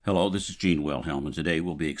Hello, this is Gene Wilhelm, and today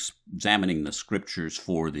we'll be examining the scriptures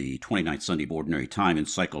for the 29th Sunday of Ordinary Time in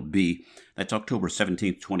Cycle B. That's October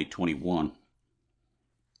 17th, 2021.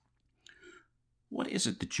 What is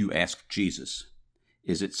it that you ask Jesus?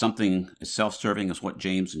 Is it something as self-serving as what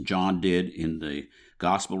James and John did in the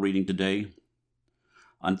gospel reading today?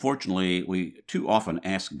 Unfortunately, we too often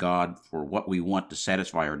ask God for what we want to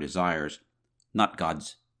satisfy our desires, not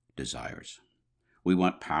God's desires. We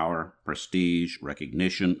want power, prestige,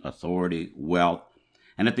 recognition, authority, wealth,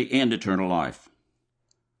 and at the end, eternal life.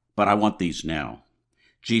 But I want these now.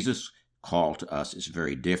 Jesus' call to us is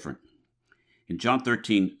very different. In John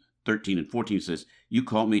 13 and 14 it says, "You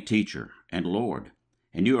call me teacher and Lord,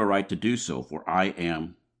 and you are right to do so, for I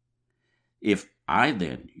am. If I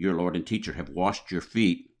then, your Lord and teacher, have washed your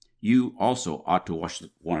feet, you also ought to wash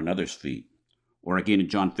one another's feet." Or again in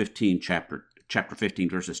John 15, chapter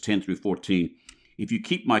 15, verses 10 through 14, "If you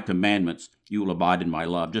keep my commandments, you will abide in my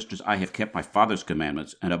love, just as I have kept my Father's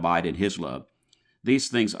commandments and abide in his love. These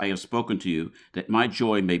things I have spoken to you, that my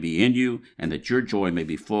joy may be in you, and that your joy may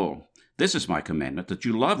be full. This is my commandment, that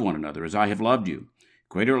you love one another as I have loved you.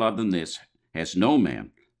 Greater love than this has no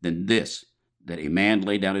man than this, that a man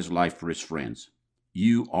lay down his life for his friends.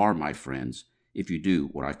 You are my friends, if you do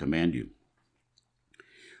what I command you."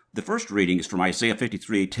 The first reading is from Isaiah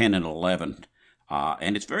 53, 10 and 11.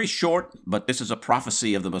 And it's very short, but this is a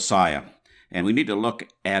prophecy of the Messiah, and we need to look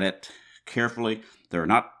at it carefully.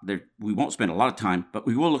 We won't spend a lot of time, but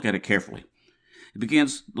we will look at it carefully. It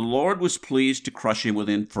begins, "The Lord was pleased to crush him with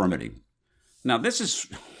infirmity." Now,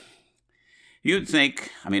 you'd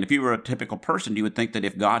think, if you were a typical person, you would think that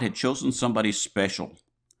if God had chosen somebody special,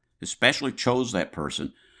 especially chose that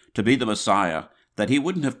person to be the Messiah, that he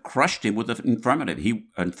wouldn't have crushed him with infirmity.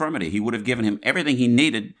 He would have given him everything he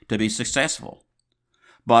needed to be successful.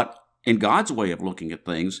 But in God's way of looking at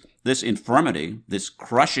things, this infirmity, this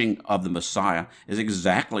crushing of the Messiah, is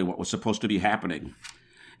exactly what was supposed to be happening.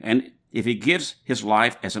 And if he gives his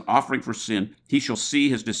life as an offering for sin, he shall see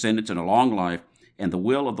his descendants in a long life, and the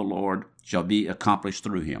will of the Lord shall be accomplished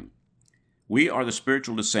through him. We are the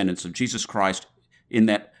spiritual descendants of Jesus Christ in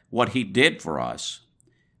that what he did for us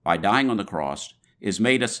by dying on the cross is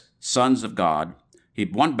made us sons of God. He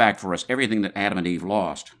won back for us everything that Adam and Eve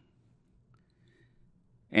lost.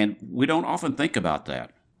 And we don't often think about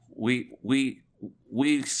that. We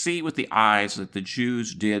see with the eyes that the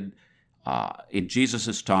Jews did in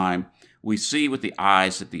Jesus' time. We see with the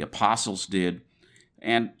eyes that the apostles did.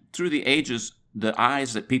 And through the ages, the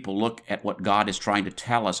eyes that people look at what God is trying to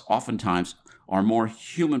tell us oftentimes are more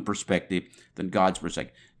human perspective than God's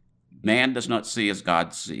perspective. Man does not see as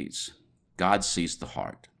God sees. God sees the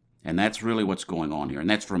heart. And that's really what's going on here. And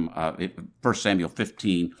that's from 1 Samuel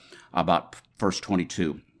 15, about verse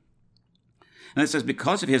 22. And it says,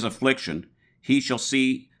 "Because of his affliction, he shall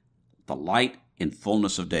see the light in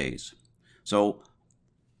fullness of days." So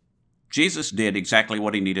Jesus did exactly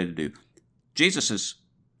what he needed to do. Jesus'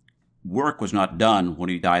 work was not done when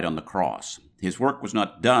he died on the cross. His work was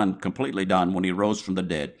not completely done when he rose from the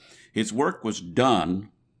dead. His work was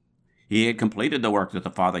done. He had completed the work that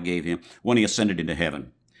the Father gave him when he ascended into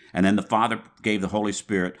heaven. And then the Father gave the Holy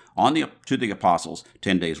Spirit to the apostles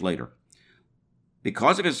 10 days later.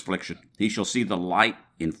 "Because of his affliction, he shall see the light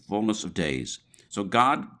in fullness of days." So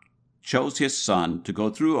God chose his Son to go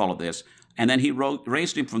through all of this, and then he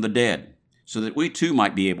raised him from the dead, so that we too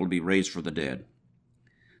might be able to be raised from the dead.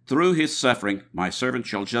 "Through his suffering, my servant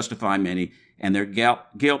shall justify many, and their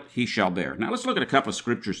guilt he shall bear." Now let's look at a couple of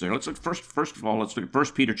scriptures there. Let's look first of all, let's look at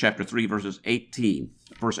 1 Peter chapter 3, verse 18.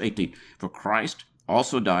 "For Christ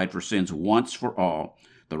also died for sins once for all,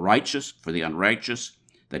 the righteous for the unrighteous,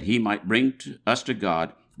 that he might bring us to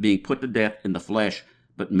God, being put to death in the flesh,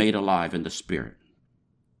 but made alive in the spirit."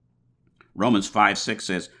 Romans 5:6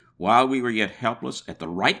 says, "While we were yet helpless, at the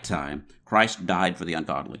right time, Christ died for the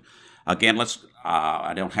ungodly." Again,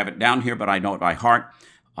 I don't have it down here, but I know it by heart.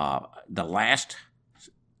 The last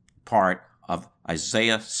part of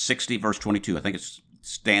Isaiah 60, verse 22, I think it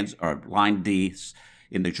stands, or line D,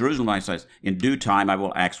 in the Jerusalem line says, "In due time I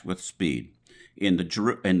will act with speed." In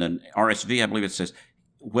the RSV, I believe it says,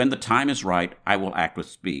 "When the time is right, I will act with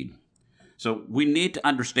speed." So we need to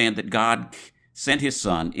understand that God sent his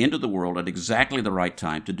Son into the world at exactly the right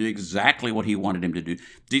time to do exactly what he wanted him to do.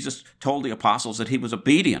 Jesus told the apostles that he was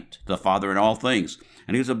obedient to the Father in all things,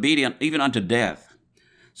 and he was obedient even unto death.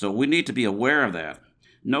 So we need to be aware of that.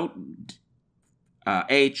 Note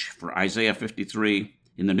H for Isaiah 53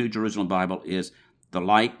 in the New Jerusalem Bible is the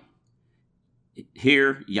light.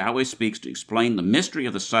 Here, Yahweh speaks to explain the mystery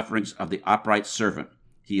of the sufferings of the upright servant.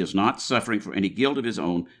 He is not suffering for any guilt of his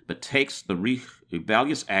own, but takes the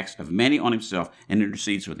rebellious acts of many on himself and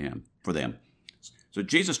intercedes for them. So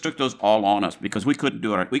Jesus took those all on us because we couldn't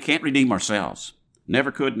do it. We can't redeem ourselves.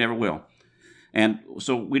 Never could, never will. And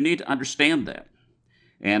so we need to understand that.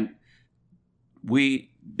 And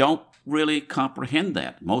we don't really comprehend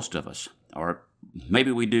that, most of us. Or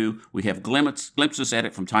maybe we do. We have glimpses at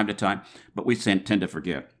it from time to time, but we tend to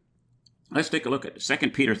forget. Let's take a look at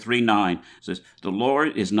 2 Peter 3:9. It says, "The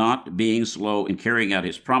Lord is not being slow in carrying out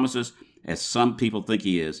his promises, as some people think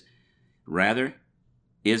he is. Rather,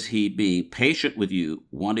 is he being patient with you,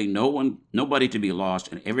 wanting nobody to be lost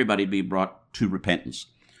and everybody to be brought to repentance."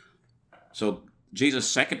 So Jesus'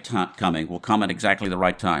 second coming will come at exactly the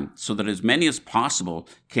right time, so that as many as possible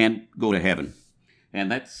can go to heaven. And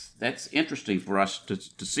that's interesting for us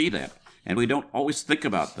to see that. And we don't always think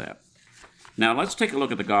about that. Now, let's take a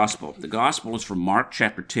look at the gospel. The gospel is from Mark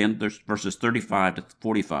chapter 10, verses 35 to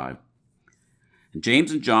 45. And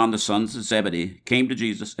James and John, the sons of Zebedee, came to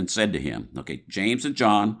Jesus and said to him, okay, James and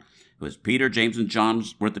John, it was Peter, James, and John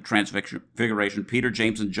were at the transfiguration. Peter,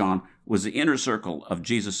 James, and John was the inner circle of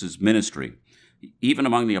Jesus' ministry. Even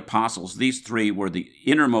among the apostles, these three were the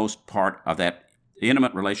innermost part of that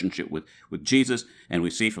intimate relationship with Jesus. And we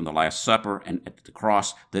see from the Last Supper and at the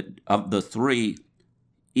cross that of the three,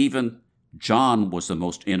 even John was the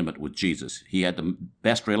most intimate with Jesus. He had the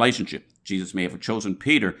best relationship. Jesus may have chosen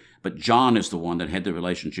Peter, but John is the one that had the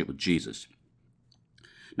relationship with Jesus.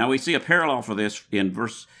 Now we see a parallel for this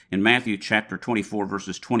in Matthew chapter 24,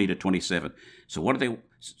 verses 20 to 27. So what do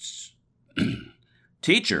they?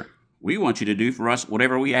 Teacher, we want you to do for us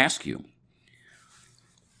whatever we ask you.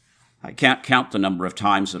 I can't count the number of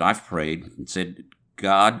times that I've prayed and said,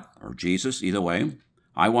 God or Jesus, either way,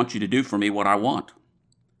 I want you to do for me what I want.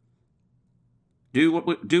 Do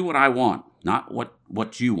what I want, not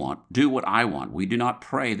what you want. Do what I want. We do not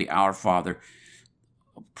pray the Our Father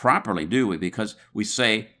properly, do we? Because we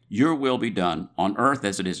say, your will be done on earth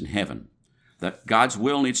as it is in heaven. That God's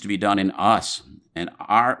will needs to be done in us. And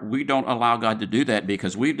we don't allow God to do that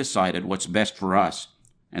because we've decided what's best for us.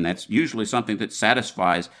 And that's usually something that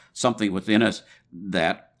satisfies something within us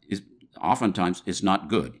that is oftentimes is not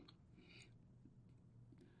good.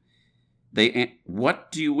 What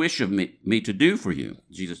do you wish of me to do for you?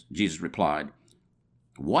 Jesus replied,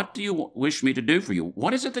 what do you wish me to do for you?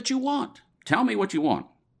 What is it that you want? Tell me what you want.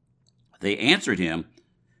 They answered him,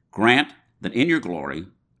 grant that in your glory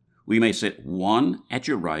we may sit one at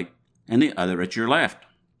your right and the other at your left.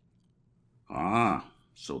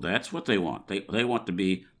 So that's what they want. They want to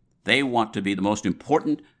be the most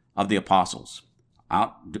important of the apostles.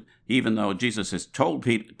 Even though Jesus has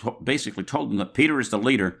basically told them that Peter is the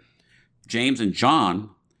leader, James and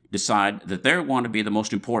John decide that they want to be the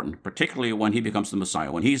most important, particularly when he becomes the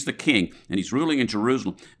Messiah. When he's the king and he's ruling in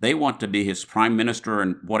Jerusalem, they want to be his prime minister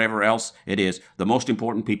and whatever else it is, the most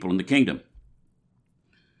important people in the kingdom.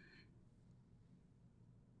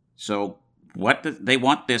 So they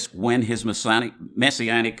want this when his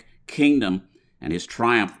messianic kingdom and his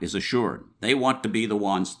triumph is assured. They want to be the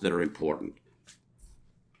ones that are important.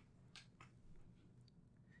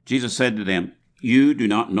 Jesus said to them, you do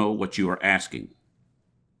not know what you are asking.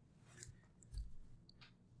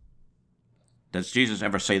 Does Jesus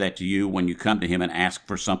ever say that to you when you come to him and ask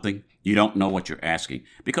for something? You don't know what you're asking.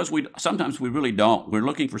 Because sometimes we really don't. We're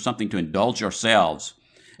looking for something to indulge ourselves,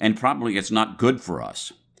 and probably it's not good for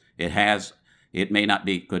us. It may not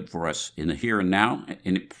be good for us in the here and now,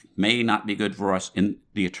 and it may not be good for us in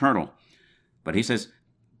the eternal. But he says,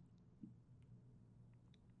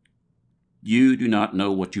 you do not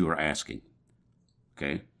know what you are asking.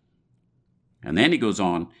 Okay? And then he goes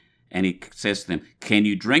on and he says to them, can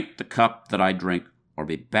you drink the cup that I drink or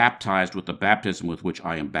be baptized with the baptism with which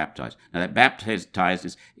I am baptized? Now that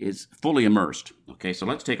baptized is fully immersed. Okay, so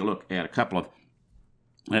let's take a look at a couple of,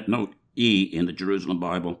 at note E in the Jerusalem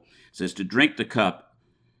Bible. It says to drink the cup,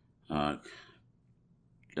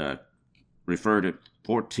 refer to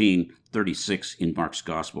 14:36 in Mark's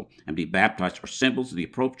Gospel, and be baptized are symbols of the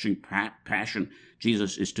approaching passion.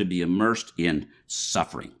 Jesus is to be immersed in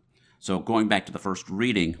suffering. So going back to the first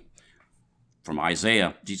reading from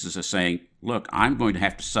Isaiah, Jesus is saying, look, I'm going to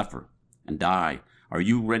have to suffer and die. Are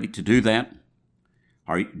you ready to do that?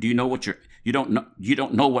 Do you know what you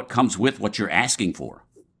don't know what comes with what you're asking for.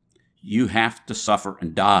 You have to suffer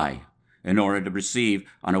and die in order to receive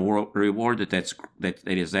a reward that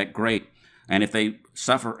is that great. And if they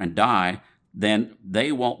suffer and die, then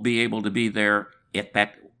they won't be able to be there at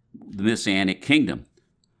the Messianic kingdom.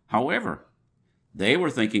 However, they were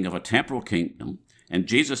thinking of a temporal kingdom, and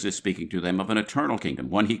Jesus is speaking to them of an eternal kingdom.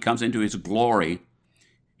 When he comes into his glory,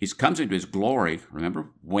 He comes into his glory, remember,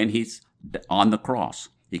 when he's on the cross.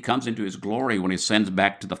 He comes into his glory when he ascends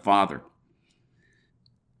back to the Father.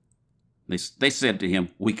 They said to him,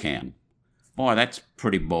 we can. Boy, that's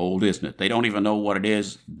pretty bold, isn't it? They don't even know what it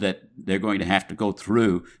is that they're going to have to go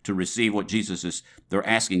through to receive what they're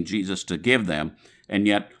asking Jesus to give them. And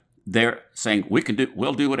yet they're saying,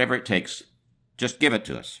 we'll do whatever it takes. Just give it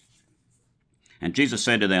to us. And Jesus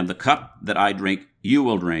said to them, the cup that I drink, you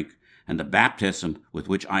will drink, and the baptism with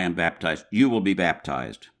which I am baptized, you will be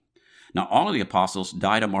baptized. Now, all of the apostles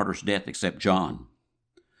died a martyr's death except John.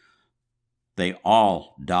 They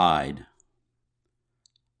all died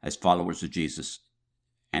as followers of Jesus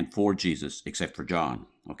and for Jesus, except for John,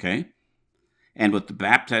 okay? And with the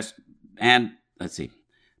baptized, and let's see,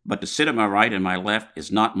 but to sit at my right and my left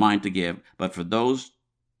is not mine to give, but for those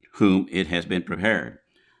whom it has been prepared.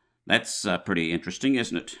 That's pretty interesting,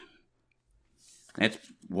 isn't it? That's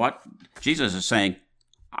what Jesus is saying.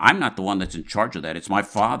 I'm not the one that's in charge of that. It's my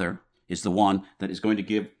Father is the one that is going to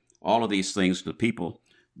give all of these things to the people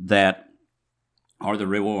that are the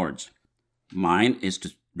rewards. Mine is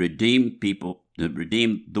to redeem people, to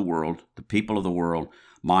redeem the world, the people of the world.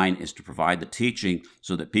 Mine is to provide the teaching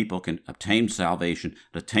so that people can obtain salvation,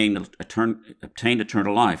 obtain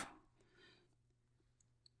eternal life.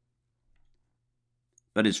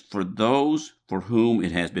 But it's for those for whom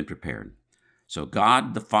it has been prepared. So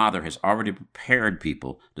God the Father has already prepared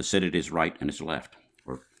people to sit at his right and his left.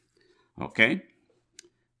 Okay?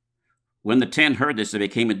 When the 10 heard this, they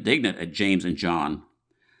became indignant at James and John.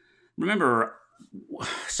 Remember,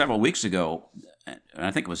 several weeks ago,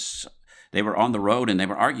 I think they were on the road and they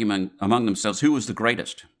were arguing among themselves who was the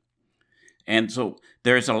greatest. And so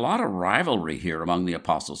there's a lot of rivalry here among the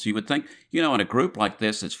apostles. You would think, in a group like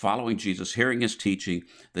this that's following Jesus, hearing his teaching,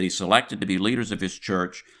 that he selected to be leaders of his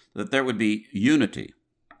church, that there would be unity.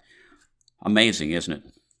 Amazing, isn't it?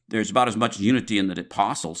 There's about as much unity in the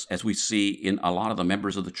apostles as we see in a lot of the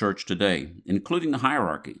members of the church today, including the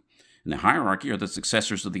hierarchy. And the hierarchy are the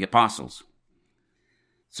successors of the apostles.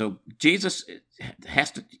 So Jesus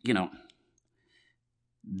has to,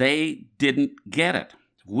 they didn't get it.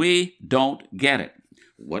 We don't get it.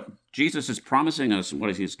 What Jesus is promising us and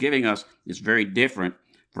what he's giving us is very different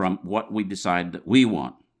from what we decide that we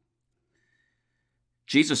want.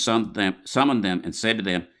 Jesus summoned them and said to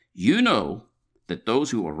them, you know that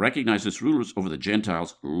those who are recognized as rulers over the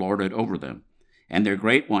Gentiles lord it over them, and their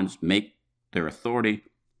great ones make their authority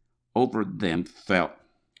over them felt.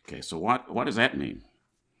 Okay, so what does that mean?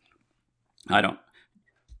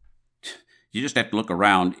 You just have to look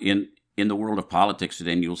around in the world of politics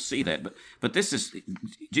today and you'll see that. But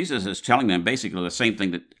Jesus is telling them basically the same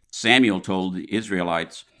thing that Samuel told the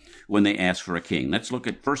Israelites when they asked for a king. Let's look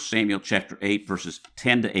at 1 Samuel chapter 8, verses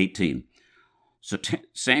 10 to 18. So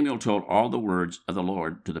Samuel told all the words of the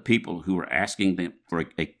Lord to the people who were asking them for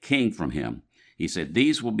a king from him. He said,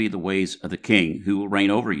 these will be the ways of the king who will reign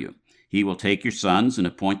over you. He will take your sons and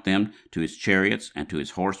appoint them to his chariots and to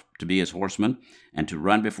be his horsemen and to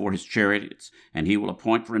run before his chariots. And he will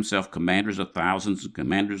appoint for himself commanders of thousands and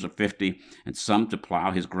commanders of 50, and some to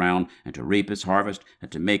plow his ground and to reap his harvest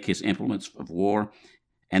and to make his implements of war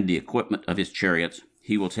and the equipment of his chariots.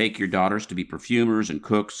 He will take your daughters to be perfumers and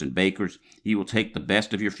cooks and bakers. He will take the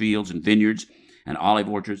best of your fields and vineyards and olive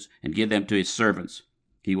orchards and give them to his servants.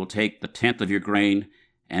 He will take the tenth of your grain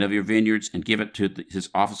and of your vineyards and give it to his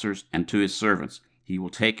officers and to his servants. He will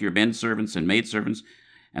take your men servants and maid servants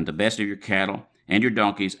and the best of your cattle and your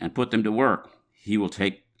donkeys and put them to work. He will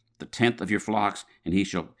take the tenth of your flocks and you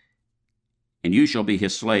shall be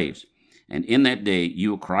his slaves. And in that day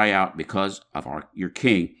you will cry out because of your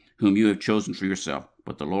king, whom you have chosen for yourself,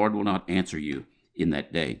 but the Lord will not answer you in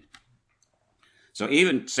that day. So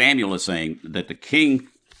even Samuel is saying that the king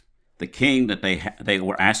that they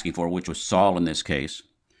were asking for, which was Saul in this case,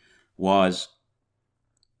 was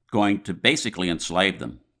going to basically enslave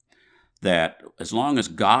them. That as long as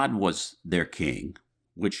God was their king,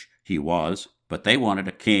 which he was, but they wanted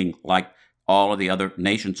a king like all of the other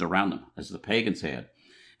nations around them, as the pagans had.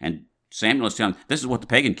 And Samuel is telling them, this is what the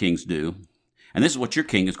pagan kings do, and this is what your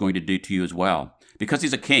king is going to do to you as well. Because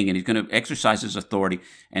he's a king and he's going to exercise his authority,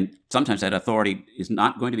 and sometimes that authority is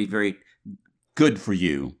not going to be very good for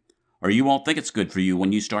you, or you won't think it's good for you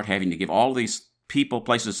when you start having to give all these people,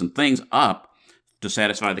 places, and things up to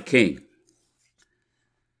satisfy the king.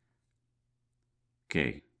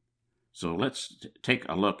 Okay, so let's take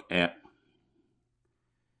a look at,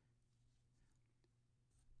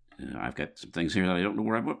 I've got some things here that I don't know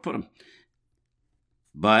where I would put them.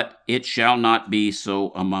 But it shall not be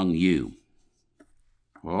so among you.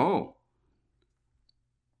 Oh.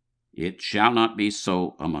 It shall not be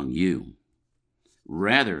so among you.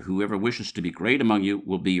 Rather, whoever wishes to be great among you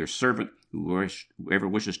will be your servant. Whoever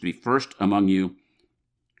wishes to be first among you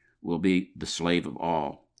will be the slave of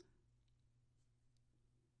all.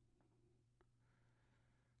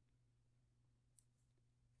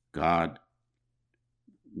 God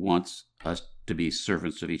wants us to be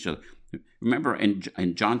servants of each other. Remember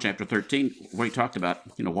in John chapter 13, where he talked about,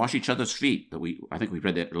 wash each other's feet. I think we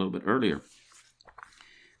read that a little bit earlier.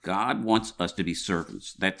 God wants us to be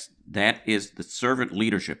servants. That is the servant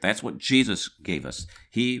leadership. That's what Jesus gave us.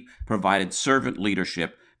 He provided servant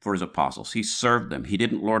leadership for his apostles. He served them. He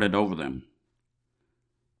didn't lord it over them.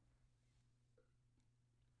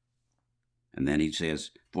 And then he says,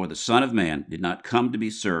 for the Son of Man did not come to be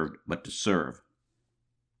served, but to serve,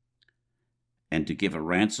 and to give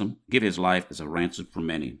his life as a ransom for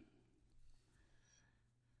many.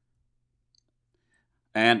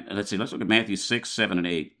 And let's look at Matthew 6, 7, and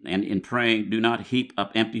 8. And in praying, do not heap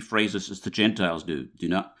up empty phrases as the Gentiles do.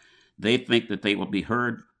 They think that they will be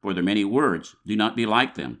heard for their many words. Do not be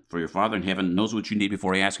like them, for your Father in heaven knows what you need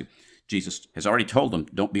before he asks you. Jesus has already told them,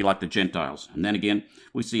 don't be like the Gentiles. And then again,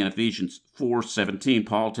 we see in Ephesians 4:17,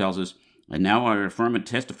 Paul tells us, and now I affirm and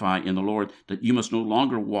testify in the Lord that you must no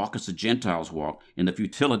longer walk as the Gentiles walk, in the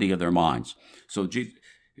futility of their minds. So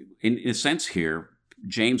in a sense here,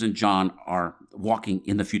 James and John are walking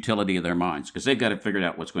in the futility of their minds because they've got to figure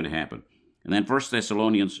out what's going to happen. And then 1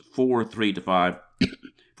 Thessalonians 4:3-5,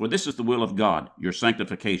 for this is the will of God, your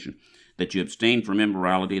sanctification, that you abstain from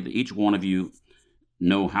immorality, that each one of you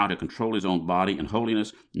know how to control his own body in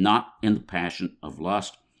holiness, not in the passion of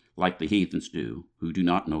lust, like the heathens do, who do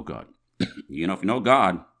not know God. If you know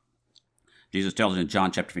God, Jesus tells us in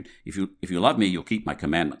John chapter 3, if you love me, you'll keep my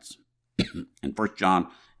commandments. In 1 John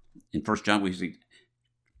we see,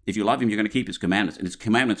 if you love him, you're going to keep his commandments, and his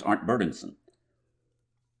commandments aren't burdensome.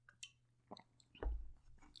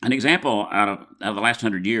 An example out of the last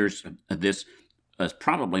 100 years of this is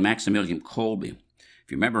probably Maximilian Kolbe.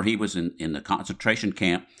 If you remember, he was in the concentration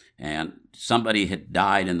camp, and somebody had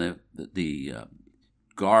died, and the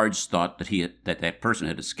guards thought that person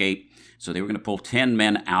had escaped, so they were going to pull 10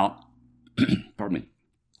 men out,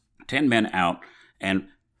 10 men out, and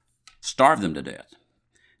starve them to death.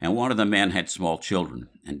 And one of the men had small children,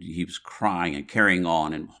 and he was crying and carrying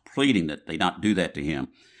on and pleading that they not do that to him.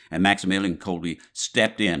 And Maximilian Kolbe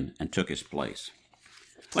stepped in and took his place.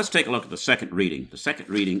 Let's take a look at the second reading. The second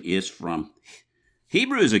reading is from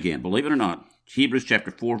Hebrews again, believe it or not. Hebrews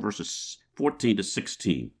chapter 4, verses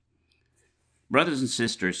 14-16. Brothers and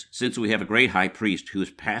sisters, since we have a great high priest who has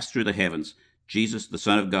passed through the heavens, Jesus, the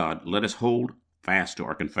Son of God, let us hold fast to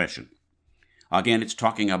our confession. Again, it's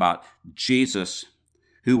talking about Jesus,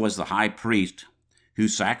 who was the high priest, who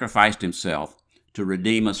sacrificed himself to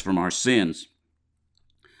redeem us from our sins.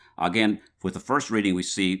 Again, with the first reading, we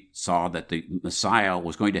saw that the Messiah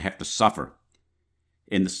was going to have to suffer.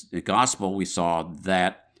 In the gospel, we saw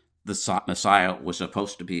that the Messiah was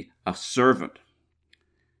supposed to be a servant.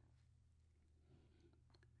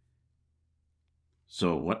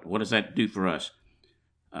 So what does that do for us?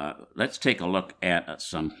 Let's take a look at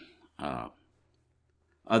some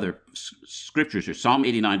other scriptures here. Psalm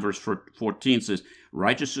 89 verse 14 says,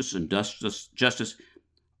 righteousness and justice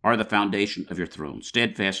are the foundation of your throne.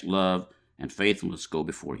 Steadfast love and faithfulness go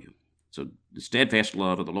before you. So the steadfast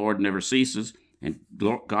love of the Lord never ceases, and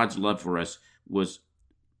God's love for us was,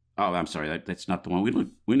 that's not the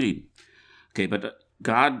one we need. Okay, but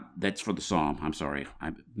God, that's for the Psalm. I'm sorry,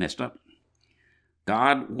 I messed up.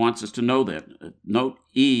 God wants us to know that. Note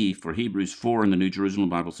E for Hebrews 4 in the New Jerusalem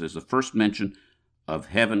Bible says, the first mention of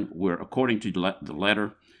heaven, where according to the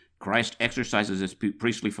letter, Christ exercises his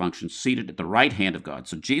priestly function seated at the right hand of God.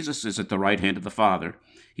 So Jesus is at the right hand of the Father.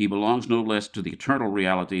 He belongs no less to the eternal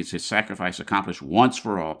realities. His sacrifice accomplished once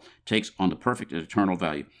for all takes on the perfect and eternal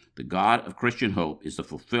value. The God of Christian hope is the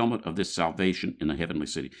fulfillment of this salvation in the heavenly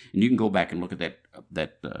city. And you can go back and look at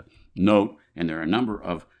that note, and there are a number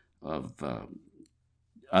of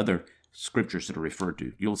other scriptures that are referred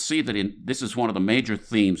to. You'll see that this is one of the major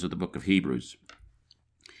themes of the book of Hebrews.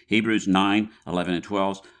 Hebrews 9, 11, and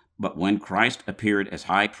 12. But when Christ appeared as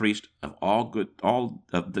high priest of all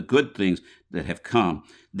of the good things that have come,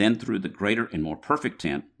 then through the greater and more perfect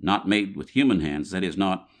tent, not made with human hands, that is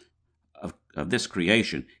not of this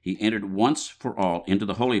creation, he entered once for all into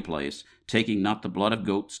the holy place, taking not the blood of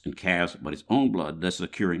goats and calves, but his own blood, thus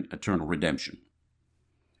securing eternal redemption.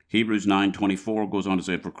 Hebrews 9:24 goes on to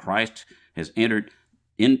say, for Christ has entered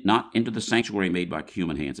not into the sanctuary made by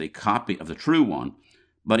human hands, a copy of the true one,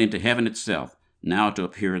 but into heaven itself, now to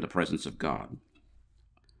appear in the presence of God.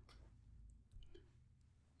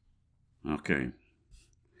 Okay.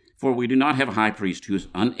 For we do not have a high priest who is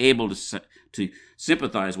unable to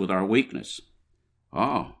sympathize with our weakness.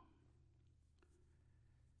 Oh.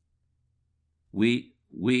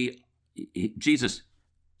 Jesus,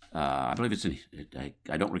 I believe it's in,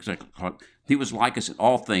 I don't exactly recall, he was like us in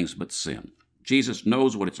all things but sin. Jesus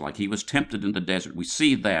knows what it's like. He was tempted in the desert. We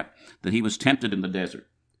see that he was tempted in the desert.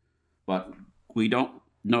 But we don't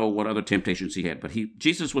know what other temptations he had. But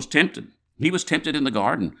Jesus was tempted. He was tempted in the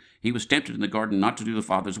garden. He was tempted in the garden not to do the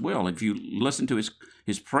Father's will. If you listen to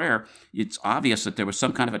his prayer, it's obvious that there was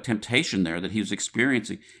some kind of a temptation there that he was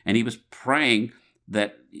experiencing. And he was praying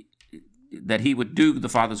that he would do the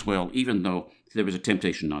Father's will, even though there was a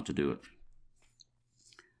temptation not to do it.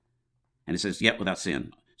 And it says, yet without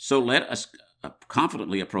sin. So let us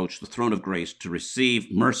confidently approach the throne of grace to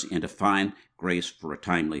receive mercy and to find grace for a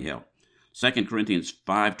timely help. 2 Corinthians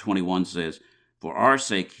 5:21 says, for our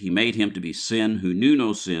sake he made him to be sin who knew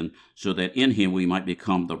no sin, so that in him we might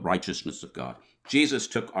become the righteousness of God. Jesus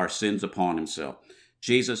took our sins upon himself.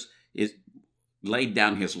 Jesus laid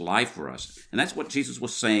down his life for us. And that's what Jesus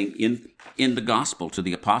was saying in the gospel to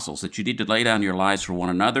the apostles, that you need to lay down your lives for one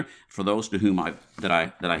another, for those to whom I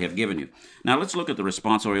have given you. Now let's look at the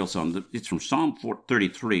responsorial psalm. It's from Psalm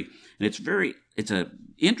 33, and it's an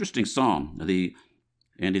interesting psalm,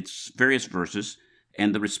 and it's various verses,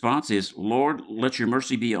 and the response is, Lord, let your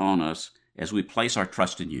mercy be on us as we place our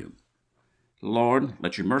trust in you. Lord,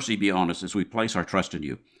 let your mercy be on us as we place our trust in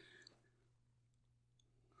you.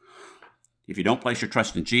 If you don't place your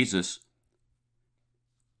trust in Jesus,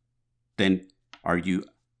 then are you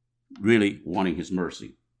really wanting his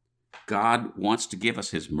mercy? God wants to give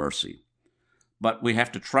us his mercy, but we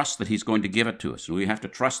have to trust that he's going to give it to us. And we have to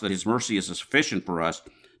trust that his mercy is sufficient for us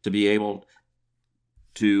to be able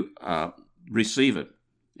to receive it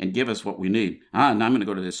and give us what we need. And I'm going to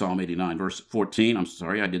go to this Psalm 89, verse 14. I'm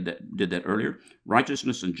sorry, I did that earlier.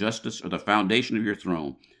 Righteousness and justice are the foundation of your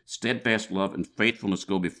throne. Steadfast love and faithfulness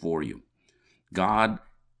go before you. God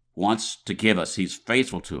wants to give us. He's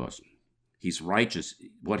faithful to us. He's righteous.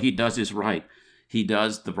 What he does is right. He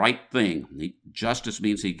does the right thing. Justice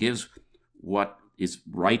means he gives what is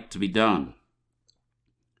right to be done.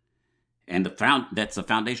 And that's the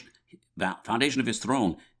foundation of his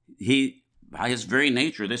throne. By his very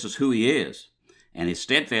nature, this is who he is. And his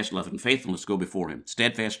steadfast love and faithfulness go before him.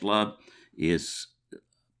 Steadfast love is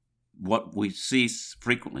what we see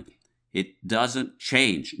frequently. It doesn't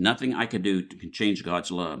change. Nothing I can do can change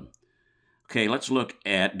God's love. Okay, let's look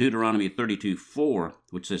at Deuteronomy 32:4,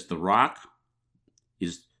 which says, the rock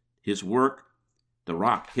is his work. The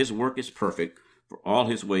rock, his work is perfect, for all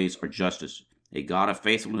his ways are justice. A God of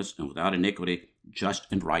faithfulness and without iniquity, just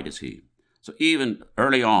and right is he. So even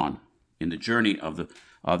early on in the journey of the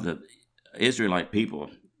Israelite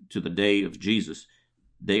people to the day of Jesus,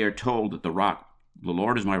 they are told that the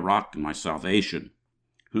Lord is my rock and my salvation.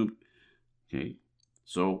 Okay,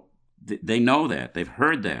 so they know that. They've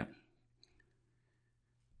heard that.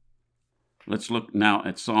 Let's look now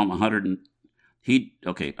at Psalm 100.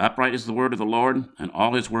 Upright is the word of the Lord, and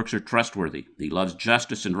all his works are trustworthy. He loves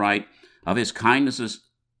justice and right. Of his kindness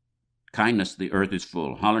the earth is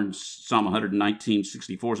full. Psalm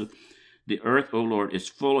 119:64 says, the earth, O Lord, is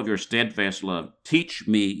full of your steadfast love. Teach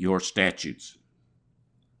me your statutes.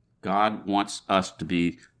 God wants us to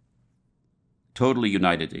be totally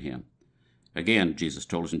united to him. Again, Jesus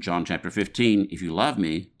told us in John chapter 15, if you love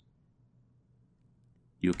me,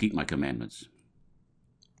 you'll keep my commandments.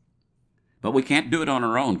 But we can't do it on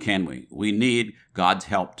our own, can we? We need God's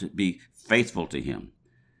help to be faithful to him.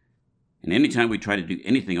 And anytime we try to do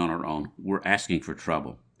anything on our own, we're asking for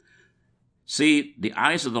trouble. See, the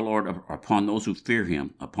eyes of the Lord are upon those who fear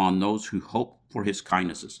him, upon those who hope for his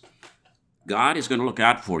kindnesses. God is going to look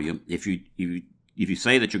out for you if you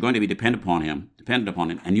say that you're going to be dependent upon him,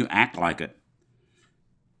 and you act like it.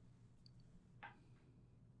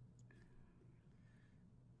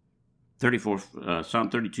 Psalm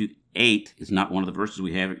 32:8 is not one of the verses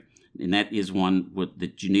we have, and that is one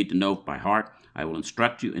that you need to know by heart. I will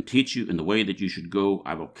instruct you and teach you in the way that you should go.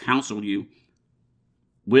 I will counsel you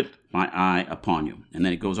with my eye upon you. And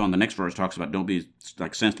then it goes on. The next verse talks about don't be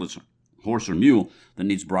like senseless horse or mule that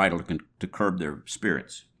needs bridle to curb their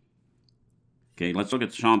spirits. Okay, let's look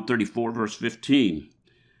at Psalm 34, verse 15.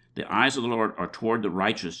 The eyes of the Lord are toward the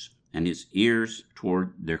righteous, and his ears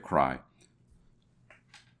toward their cry.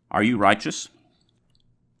 Are you righteous?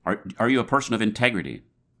 Are you a person of integrity?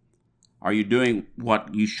 Are you doing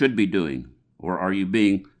what you should be doing? Or are you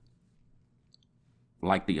being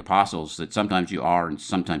like the apostles, that sometimes you are and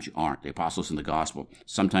sometimes you aren't? The apostles in the gospel,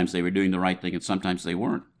 sometimes they were doing the right thing and sometimes they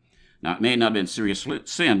weren't. Now, it may not have been serious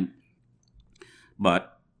sin,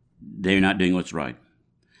 but they're not doing what's right.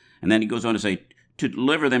 And then he goes on to say, to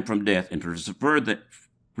deliver them from death and to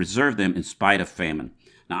preserve them in spite of famine.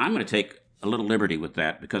 Now, I'm going to take a little liberty with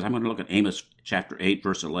that because I'm going to look at Amos chapter 8,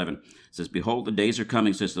 verse 11. It says, behold, the days are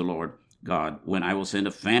coming, says the Lord God, when I will send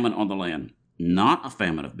a famine on the land, not a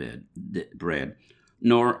famine of bread,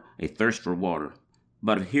 nor a thirst for water,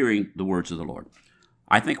 but of hearing the words of the Lord.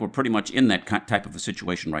 I think we're pretty much in that type of a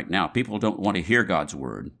situation right now. People don't want to hear God's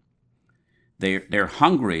word. They're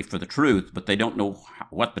hungry for the truth, but they don't know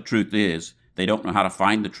what the truth is. They don't know how to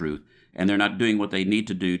find the truth, and they're not doing what they need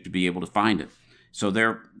to do to be able to find it. So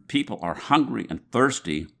their people are hungry and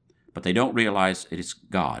thirsty, but they don't realize it is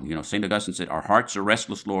God. You know, St. Augustine said, our hearts are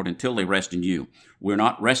restless, Lord, until they rest in you. We're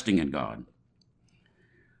not resting in God.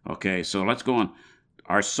 Okay, so let's go on.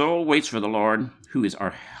 Our soul waits for the Lord, who is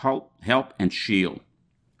our help and shield.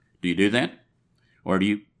 Do you do that? Or do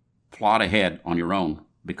you plod ahead on your own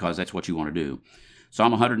because that's what you want to do?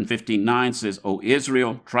 Psalm 115:9 says, O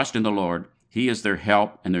Israel, trust in the Lord. He is their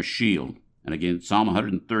help and their shield. And again, Psalm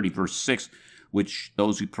 130, verse 6, which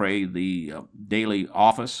those who pray the daily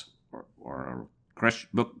office or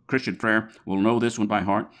Christian prayer will know this one by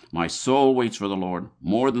heart. My soul waits for the Lord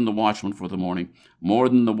more than the watchman for the morning, more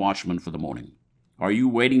than the watchman for the morning. Are you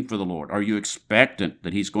waiting for the Lord? Are you expectant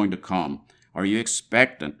that he's going to come? Are you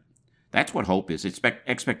expectant? That's what hope is. It's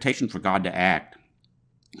expectation for God to act.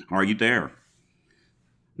 Are you there?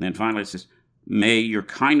 And then finally it says, may your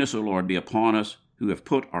kindness, O Lord, be upon us who have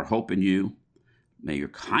put our hope in you. May your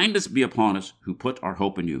kindness be upon us who put our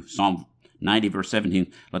hope in you. Psalm 90, verse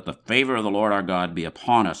 17, let the favor of the Lord our God be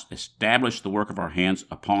upon us. Establish the work of our hands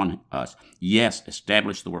upon us. Yes,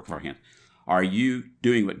 establish the work of our hands. Are you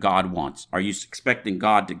doing what God wants? Are you expecting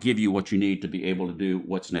God to give you what you need to be able to do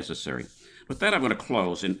what's necessary? With that, I'm going to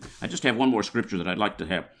close, and I just have one more scripture that I'd like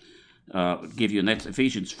to give you, and that's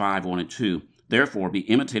Ephesians 5, 1 and 2. Therefore, be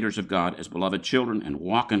imitators of God as beloved children, and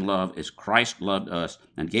walk in love as Christ loved us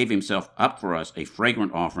and gave himself up for us, a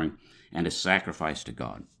fragrant offering and a sacrifice to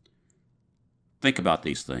God. Think about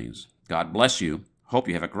these things. God bless you. Hope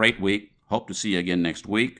you have a great week. Hope to see you again next week.